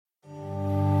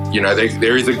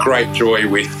there is a great joy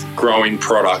with growing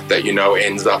product that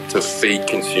ends up to feed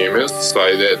consumers. So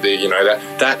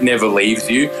that never leaves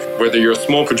you. Whether you're a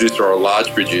small producer or a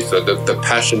large producer, the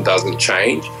passion doesn't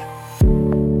change.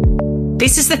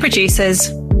 This is The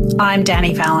Producers. I'm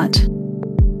Danny Vallant.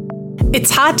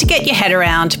 It's hard to get your head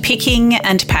around picking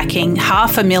and packing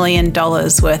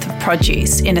 $500,000 worth of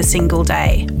produce in a single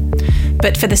day.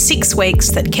 But for the 6 weeks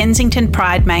that Kensington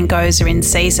Pride Mangoes are in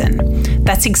season,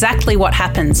 that's exactly what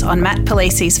happens on Matt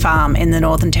Palise's farm in the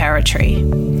Northern Territory.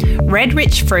 Red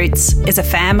Rich Fruits is a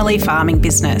family farming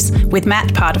business, with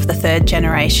Matt part of the 3rd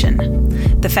generation.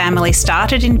 The family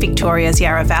started in Victoria's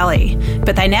Yarra Valley,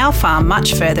 but they now farm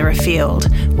much further afield,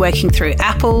 working through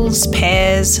apples,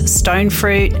 pears, stone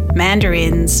fruit,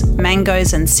 mandarins,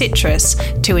 mangoes and citrus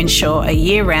to ensure a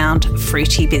year-round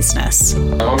fruity business.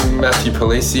 I'm Matthew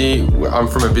Palise. I'm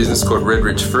from a business called Red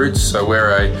Rich Fruits. So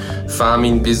we're a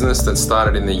farming business that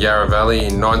started in the Yarra Valley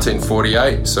in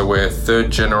 1948. So we're 3rd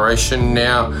generation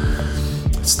now.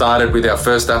 Started with our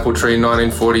first apple tree in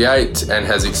 1948 and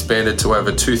has expanded to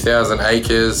over 2,000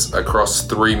 acres across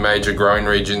 3 major growing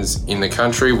regions in the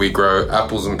country. We grow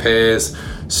apples and pears,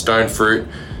 stone fruit,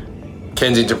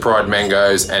 Kensington Pride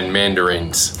Mangoes and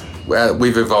mandarins.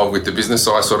 We've evolved with the business.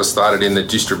 So I sort of started in the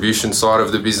distribution side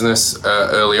of the business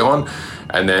early on.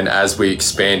 And then as we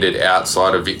expanded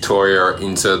outside of Victoria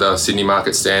into the Sydney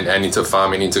market stand and into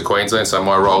farming into Queensland, so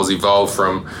my roles evolved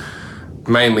from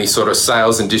mainly sort of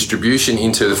sales and distribution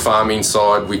into the farming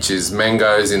side, which is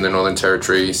mangoes in the Northern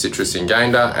Territory, citrus in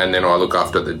Gayndah, and then I look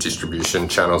after the distribution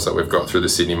channels that we've got through the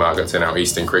Sydney markets and our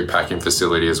Eastern Creek packing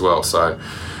facility as well. So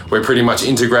we're pretty much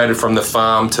integrated from the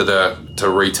farm to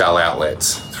retail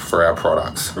outlets for our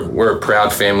products. We're a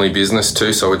proud family business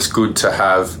too, so it's good to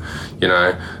have,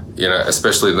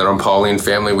 especially the Napoleon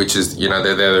family, which is,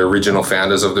 they're the original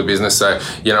founders of the business. So,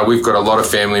 we've got a lot of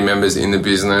family members in the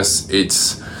business.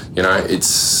 It's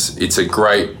a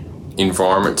great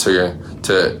environment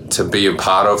to be a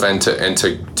part of and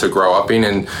to grow up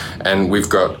in, and we've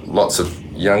got lots of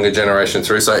younger generation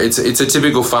through. So it's a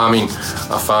typical farming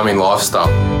lifestyle.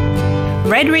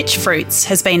 Red Rich Fruits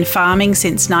has been farming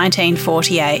since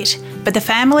 1948, but the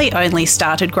family only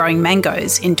started growing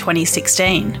mangoes in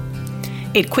 2016.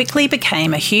 It quickly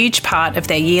became a huge part of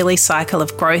their yearly cycle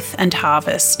of growth and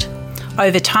harvest.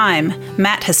 Over time,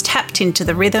 Matt has tapped into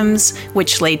the rhythms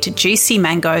which lead to juicy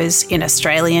mangoes in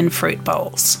Australian fruit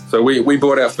bowls. So we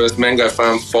bought our first mango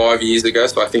farm 5 years ago,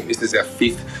 so I think this is our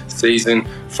 5th season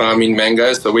farming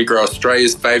mangoes. So we grow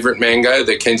Australia's favourite mango,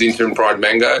 the Kensington Pride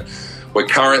Mango. We're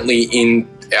currently in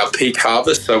our peak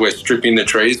harvest, so we're stripping the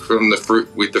trees from the fruit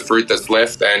with the fruit that's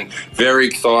left, and very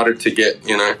excited to get,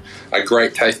 a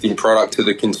great tasting product to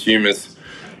the consumers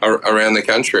around the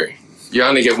country. You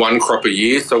only get 1 crop a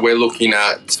year, so we're looking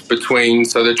at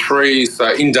the trees,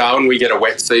 so in Darwin we get a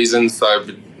wet season, so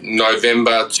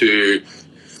November to,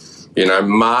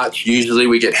 March, usually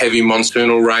we get heavy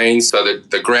monsoonal rain, so that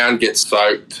the ground gets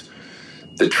soaked,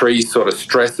 the tree sort of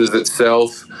stresses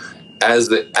itself.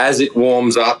 As it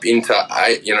warms up into,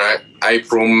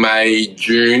 April, May,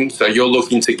 June, so you're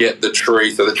looking to get the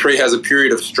tree. So the tree has a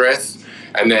period of stress,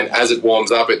 and then as it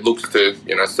warms up, it looks to,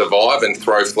 survive and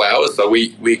throw flowers. So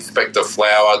we expect a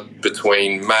flower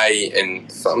between May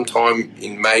and sometime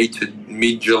in May to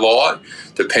mid-July,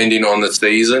 depending on the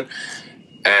season.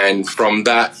 And from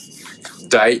that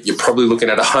date, you're probably looking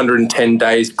at 110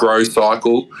 days grow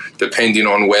cycle, depending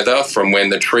on weather, from when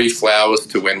the tree flowers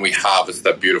to when we harvest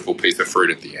that beautiful piece of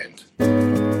fruit at the end.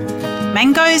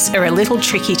 Mangoes are a little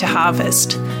tricky to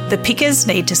harvest. The pickers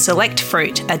need to select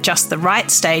fruit at just the right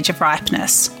stage of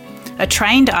ripeness. A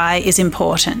trained eye is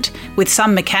important, with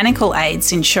some mechanical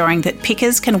aids ensuring that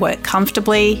pickers can work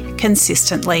comfortably,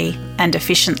 consistently and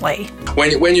efficiently.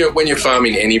 When you're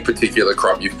farming any particular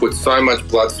crop, you've put so much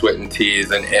blood, sweat and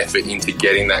tears and effort into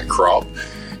getting that crop.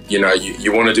 You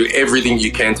want to do everything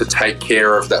you can to take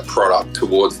care of that product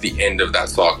towards the end of that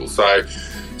cycle.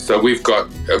 So we've got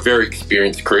a very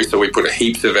experienced crew, so we put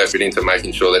heaps of effort into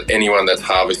making sure that anyone that's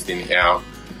harvesting our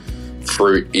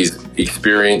fruit is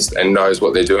experienced and knows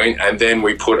what they're doing, and then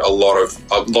we put a lot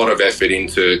of effort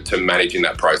into managing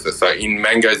that process. So in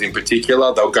mangoes in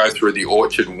particular, they'll go through the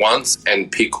orchard once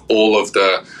and pick all of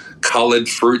the coloured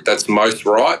fruit that's most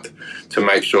ripe to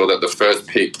make sure that the first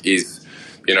pick is,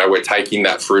 we're taking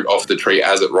that fruit off the tree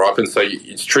as it ripens. So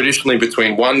it's traditionally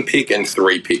between 1 pick and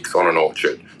 3 picks on an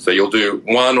orchard. So you'll do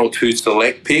 1 or 2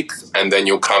 select picks, and then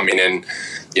you'll come in and,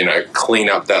 clean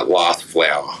up that last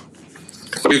flower.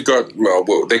 So we've got,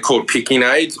 well, they're called picking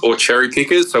aids or cherry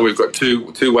pickers. So we've got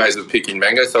two ways of picking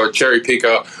mango. So a cherry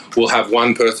picker will have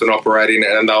one person operating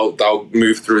and they'll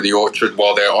move through the orchard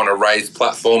while they're on a raised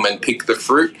platform and pick the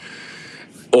fruit.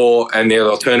 And the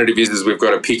alternative is we've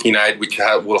got a picking aid which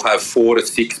will have 4 to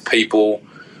 6 people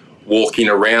walking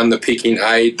around the picking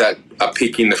aid that are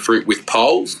picking the fruit with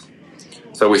poles.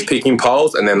 So with picking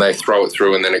poles, and then they throw it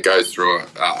through, and then it goes through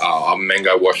a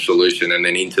mango wash solution and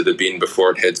then into the bin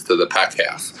before it heads to the pack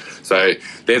house. So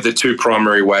they're the two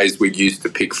primary ways we'd use to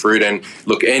pick fruit. And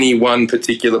look, any one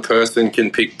particular person can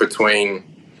pick between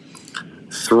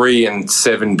 3 and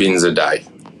 7 bins a day.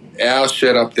 Our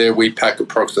shed up there, we pack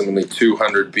approximately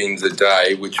 200 bins a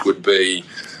day, which would be,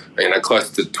 close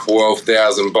to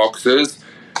 12,000 boxes.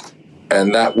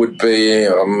 And that would be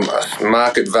a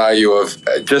market value of,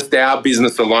 just our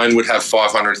business alone would have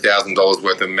 $500,000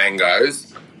 worth of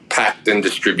mangoes packed and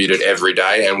distributed every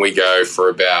day. And we go for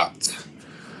about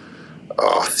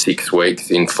 6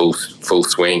 weeks in full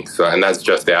swing. So, and that's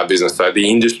just our business. So the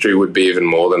industry would be even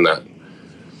more than that.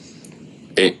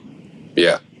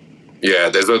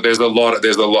 There's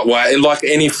a lot. Well, like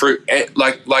any fruit,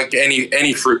 like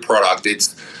any fruit product,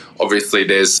 it's obviously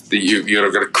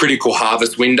you've got a critical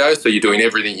harvest window, so you're doing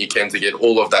everything you can to get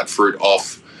all of that fruit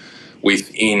off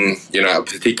within a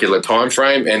particular time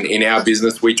frame. And in our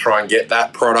business, we try and get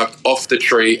that product off the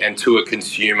tree and to a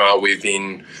consumer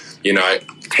within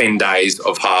 10 days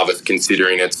of harvest,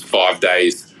 considering it's 5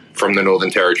 days from the Northern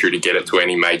Territory to get it to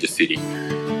any major city.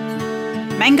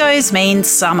 Mangoes means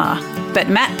summer, but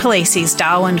Matt Palise's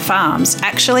Darwin farms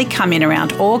actually come in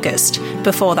around August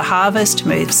before the harvest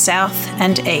moves south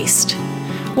and east.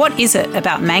 What is it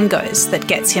about mangoes that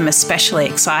gets him especially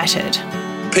excited?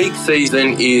 Peak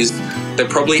season is they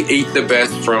probably eat the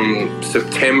best from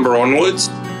September onwards.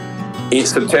 In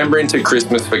September into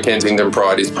Christmas for Kensington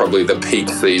Pride is probably the peak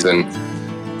season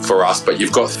for us, but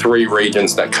you've got 3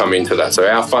 regions that come into that. So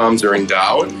our farms are in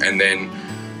Darwin, and then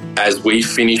as we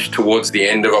finish towards the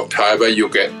end of October, you'll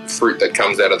get fruit that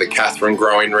comes out of the Catherine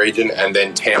growing region and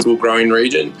then Townsville growing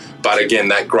region. But again,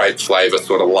 that grape flavour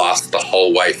sort of lasts the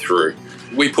whole way through.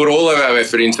 We put all of our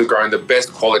effort into growing the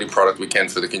best quality product we can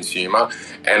for the consumer.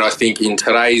 And I think in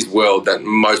today's world that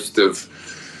most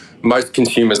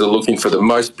consumers are looking for the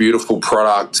most beautiful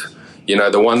product,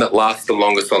 the one that lasts the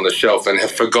longest on the shelf, and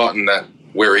have forgotten that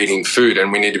we're eating food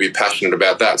and we need to be passionate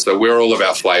about that. So we're all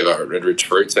about flavour at Red Ridge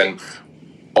Fruits, and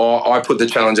I put the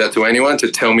challenge out to anyone to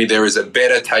tell me there is a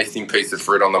better tasting piece of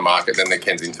fruit on the market than the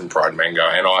Kensington Pride Mango.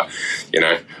 And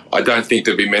I don't think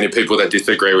there'll be many people that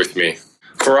disagree with me.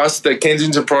 For us, the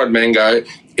Kensington Pride Mango,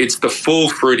 it's the full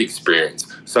fruit experience.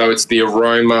 So it's the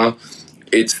aroma,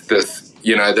 it's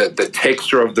the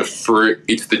texture of the fruit,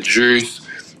 it's the juice,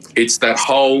 it's that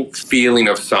whole feeling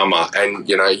of summer. And,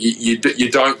 you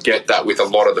don't get that with a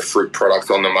lot of the fruit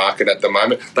products on the market at the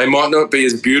moment. They might not be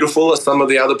as beautiful as some of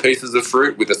the other pieces of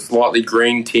fruit with a slightly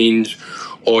green tinge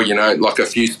or, like a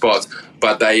few spots,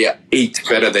 but they eat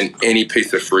better than any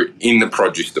piece of fruit in the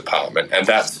produce department. And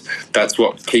that's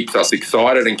what keeps us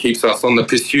excited and keeps us on the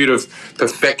pursuit of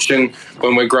perfection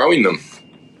when we're growing them.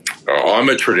 I'm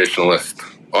a traditionalist.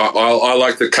 I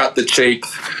like to cut the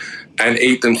cheeks and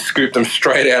eat them, scoop them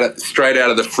straight out of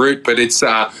the fruit. But it's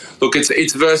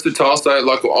it's versatile. So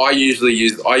I use them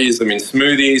in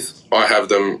smoothies. I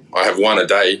have one a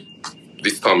day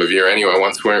this time of year anyway.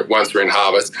 Once we're in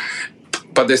harvest,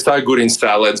 but they're so good in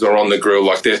salads or on the grill.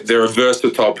 Like they're a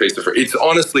versatile piece of fruit. It's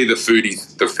honestly the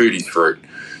foodie's fruit.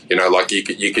 You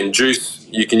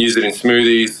can use it in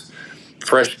smoothies,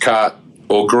 fresh cut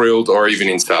or grilled, or even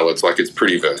in salads. It's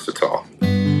pretty versatile.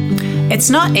 It's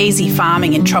not easy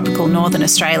farming in tropical Northern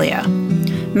Australia.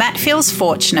 Matt feels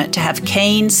fortunate to have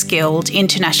keen, skilled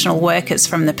international workers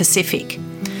from the Pacific.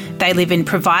 They live in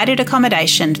provided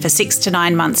accommodation for 6 to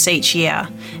 9 months each year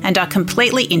and are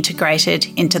completely integrated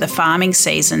into the farming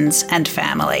seasons and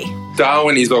family.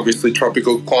 Darwin is obviously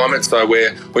tropical climate, so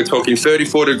we're talking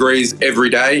 34 degrees every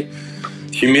day,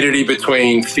 humidity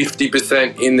between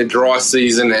 50% in the dry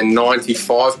season and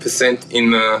 95%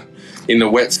 in the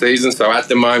wet season. So at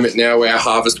the moment now, our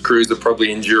harvest crews are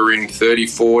probably enduring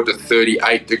 34 to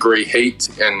 38 degree heat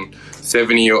and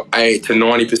 78 to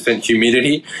 90%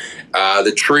 humidity.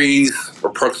 The trees are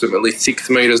approximately 6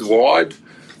 metres wide.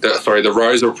 The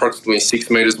rows are approximately 6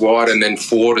 metres wide, and then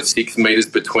 4 to 6 metres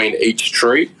between each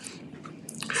tree.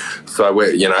 So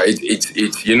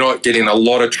you're not getting a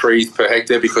lot of trees per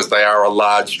hectare because they are a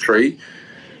large tree.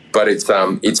 But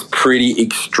it's pretty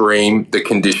extreme, the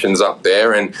conditions up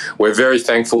there, and we're very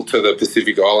thankful to the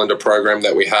Pacific Islander program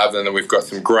that we have, and then we've got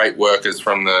some great workers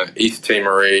from the East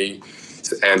Timorese,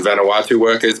 and Vanuatu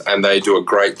workers, and they do a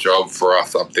great job for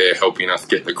us up there, helping us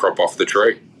get the crop off the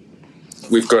tree.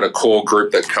 We've got a core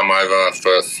group that come over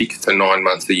for 6 to 9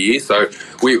 months a year. So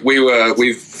we were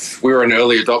an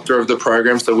early adopter of the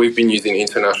program. So we've been using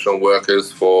international workers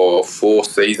for 4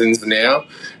 seasons now,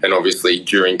 and obviously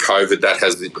during COVID that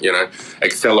has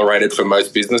accelerated for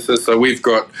most businesses. So we've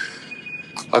got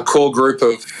a core group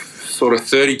of sort of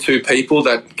 32 people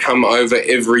that come over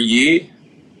every year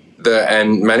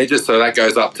and manage it. So that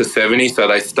goes up to 70. So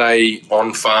they stay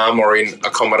on farm or in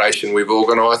accommodation we've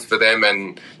organised for them,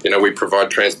 and we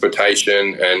provide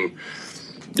transportation and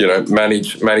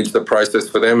manage the process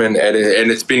for them. And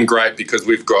it's been great because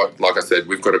we've got, like I said,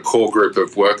 we've got a core group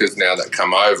of workers now that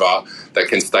come over that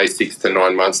can stay 6 to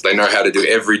 9 months. They know how to do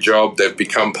every job. They've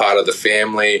become part of the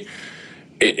family.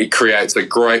 It creates a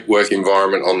great work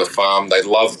environment on the farm. They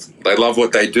love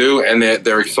what they do, and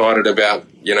they're excited about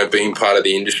being part of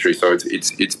the industry. So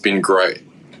it's been great.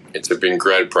 It's been a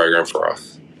great program for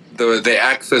us. The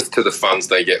access to the funds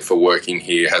they get for working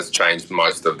here has changed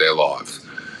most of their lives.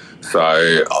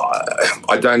 So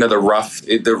I don't know the rough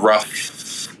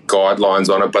guidelines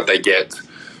on it, but they get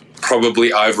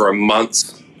probably over a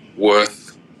month's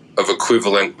worth of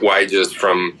equivalent wages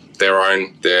from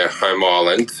their home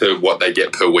island to what they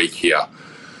get per week here.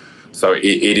 So it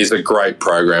is a great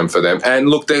program for them. And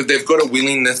look, they've got a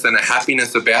willingness and a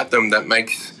happiness about them that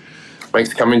makes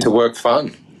coming to work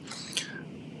fun.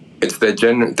 They're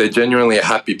genuinely a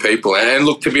happy people. And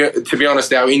look, to be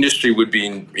honest, our industry would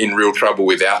be in real trouble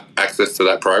without access to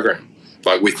that program.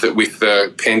 Like with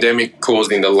the pandemic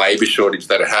causing the labour shortage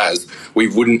that it has, we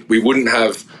wouldn't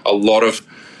have a lot of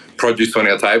produce on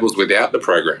our tables without the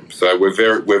program. So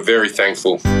we're very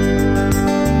thankful.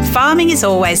 Farming is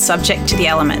always subject to the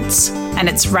elements, and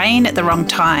it's rain at the wrong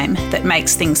time that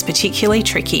makes things particularly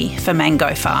tricky for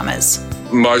mango farmers.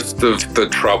 Most of the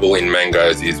trouble in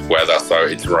mangoes is weather, so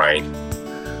it's rain.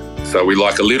 So we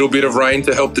like a little bit of rain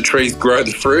to help the trees grow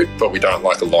the fruit, but we don't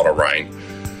like a lot of rain.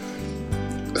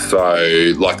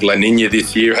 So like La Nina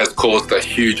this year has caused a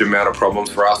huge amount of problems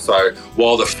for us. So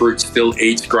while the fruit still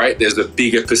eats great, there's a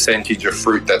bigger percentage of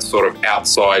fruit that's sort of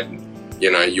outside,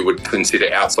 you would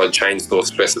consider outside chain store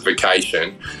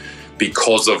specification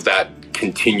because of that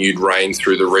continued rain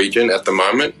through the region at the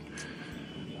moment.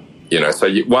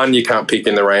 So one, you can't pick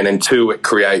in the rain, and two, it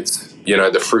creates,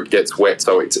 the fruit gets wet,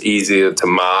 so it's easier to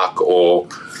mark, or,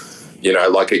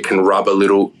 like it can rub a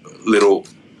little,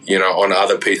 on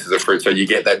other pieces of fruit. So you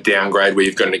get that downgrade where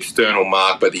you've got an external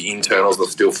mark, but the internals are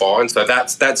still fine. So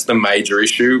that's the major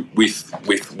issue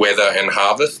with weather and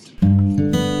harvest.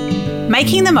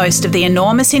 Making the most of the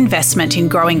enormous investment in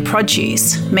growing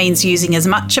produce means using as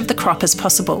much of the crop as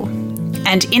possible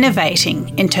and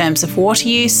innovating in terms of water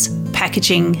use,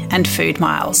 packaging and food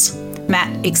miles.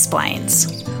 Matt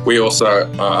explains. We also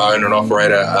own and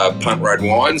operate Punt Road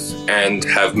Wines and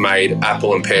have made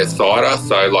apple and pear cider.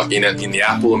 So like in the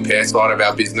apple and pear side of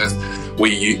our business,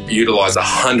 we utilise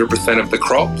 100% of the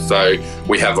crop. So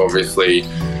we have obviously,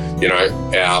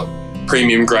 our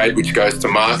premium grade, which goes to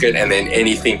market, and then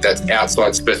anything that's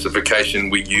outside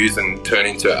specification we use and turn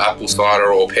into apple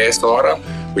cider or pear cider,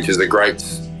 which is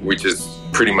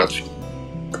pretty much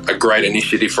a great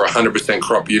initiative for 100%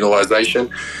 crop utilisation.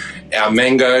 Our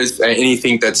mangoes,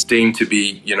 anything that's deemed to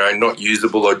be, not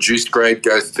usable or juice grade,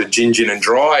 goes to gin and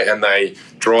dry, and they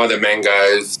dry the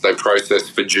mangoes, they process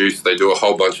for juice, they do a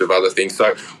whole bunch of other things.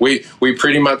 So we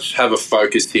pretty much have a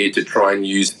focus here to try and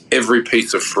use every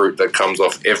piece of fruit that comes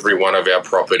off every one of our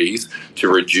properties to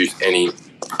reduce any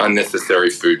unnecessary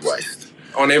food waste.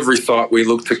 On every site, we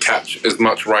look to catch as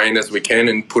much rain as we can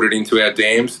and put it into our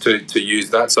dams to use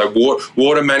that. So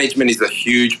water management is a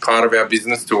huge part of our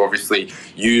business, to obviously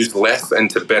use less and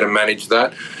to better manage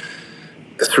that.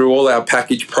 Through all our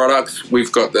packaged products,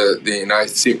 we've got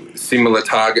similar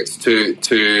targets with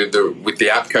the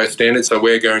APCO standard. So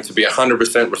we're going to be 100%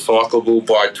 recyclable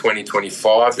by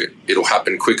 2025. It'll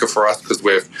happen quicker for us because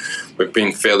we've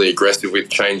been fairly aggressive with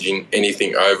changing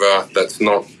anything over that's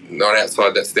not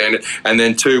outside that standard. And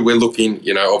then two, we're looking,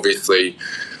 obviously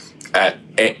at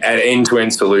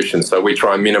end-to-end solutions. So we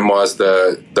try and minimise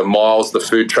the miles the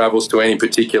food travels to any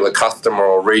particular customer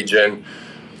or region.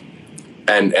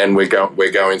 And we're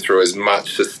going through as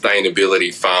much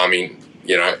sustainability farming,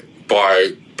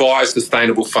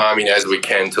 bio-sustainable farming as we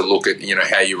can to look at,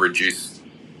 how you reduce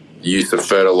use of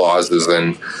fertilizers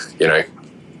and,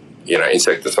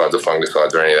 insecticides or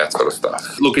fungicides or any of that sort of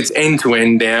stuff. Look, it's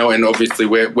end-to-end now, and obviously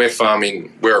we're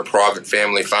farming. We're a private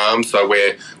family farm, so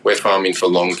we're farming for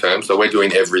long-term. So we're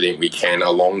doing everything we can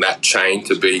along that chain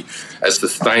to be as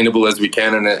sustainable as we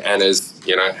can and as,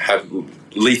 have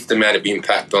least amount of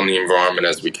impact on the environment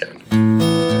as we can.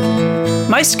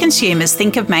 Most consumers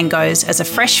think of mangoes as a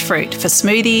fresh fruit for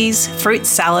smoothies, fruit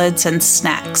salads and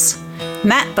snacks.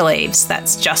 Matt believes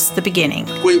that's just the beginning.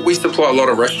 We supply a lot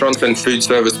of restaurants and food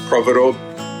service providers.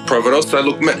 So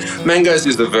look, mangoes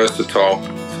is a versatile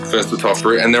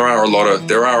fruit, and there are a lot of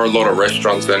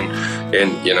restaurants and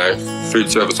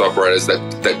food service operators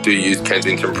that do use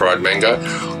Kensington Pride Mango.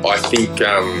 I think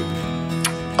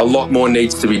a lot more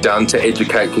needs to be done to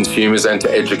educate consumers and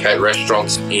to educate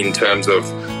restaurants in terms of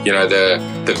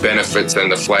the benefits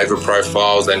and the flavour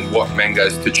profiles and what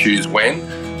mangoes to choose when,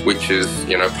 which is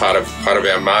part of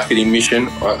our marketing mission,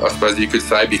 I suppose you could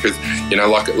say, because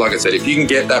like I said, if you can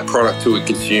get that product to a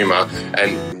consumer,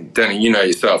 and then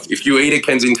yourself, if you eat a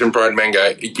Kensington Pride Mango,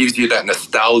 it gives you that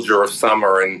nostalgia of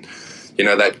summer and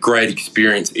that great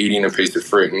experience eating a piece of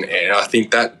fruit, and I think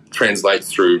that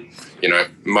translates through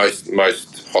most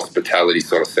hospitality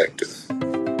sort of sectors.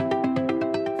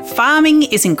 Farming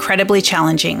is incredibly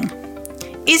challenging.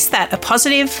 Is that a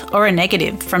positive or a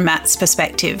negative from Matt's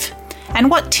perspective? And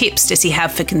what tips does he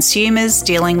have for consumers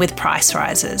dealing with price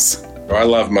rises? I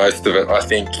love most of it. I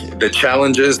think the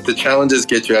challenges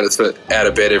get you out of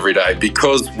bed every day,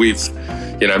 because we've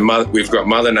got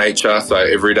Mother Nature, so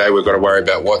every day we've got to worry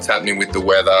about what's happening with the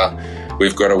weather.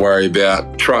 We've got to worry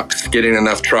about trucks, getting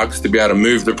enough trucks to be able to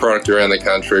move the product around the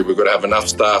country. We've got to have enough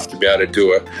staff to be able to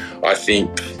do it. I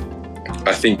think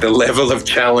the level of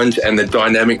challenge and the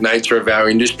dynamic nature of our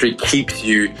industry keeps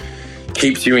you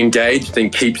engaged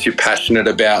and keeps you passionate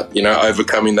about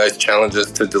overcoming those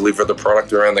challenges to deliver the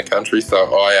product around the country.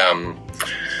 So I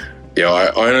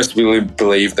honestly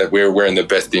believe that we're in the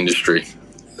best industry.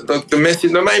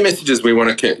 The main messages we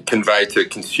want to convey to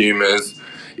consumers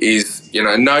is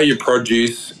know your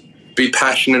produce, be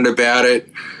passionate about it,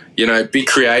 be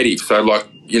creative. So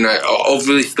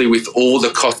obviously with all the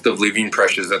cost of living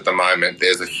pressures at the moment,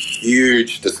 there's a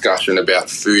huge discussion about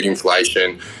food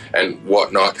inflation and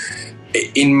whatnot.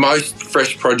 In most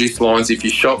fresh produce lines, if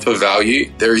you shop for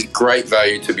value, there is great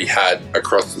value to be had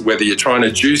across, whether you're trying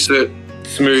to juice it,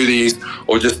 smoothies,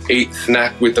 or just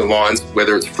snack with the lines,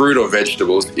 whether it's fruit or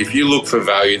vegetables. If you look for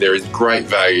value, there is great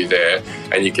value there,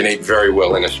 and you can eat very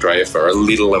well in Australia for a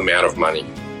little amount of money.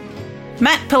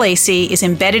 Matt Palise is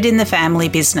embedded in the family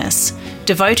business,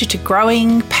 devoted to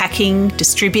growing, packing,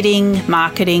 distributing,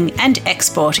 marketing and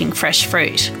exporting fresh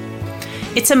fruit.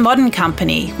 It's a modern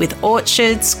company with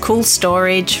orchards, cool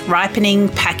storage, ripening,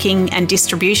 packing and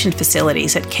distribution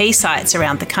facilities at key sites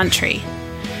around the country.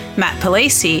 Matt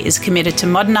Palise is committed to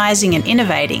modernising and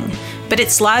innovating, but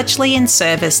it's largely in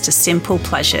service to simple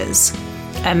pleasures.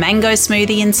 A mango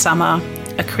smoothie in summer,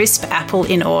 a crisp apple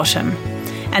in autumn,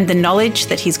 and the knowledge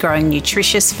that he's growing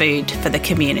nutritious food for the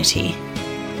community.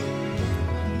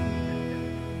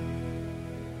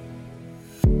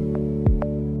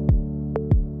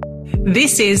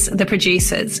 This is The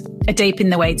Producers, a Deep in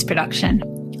the Weeds production.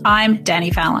 I'm Danny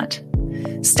Vallant.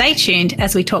 Stay tuned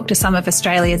as we talk to some of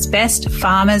Australia's best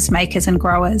farmers, makers and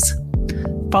growers.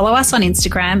 Follow us on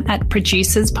Instagram at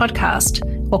Producers Podcast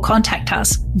or contact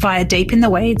us via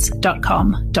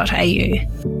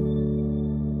deepintheweeds.com.au.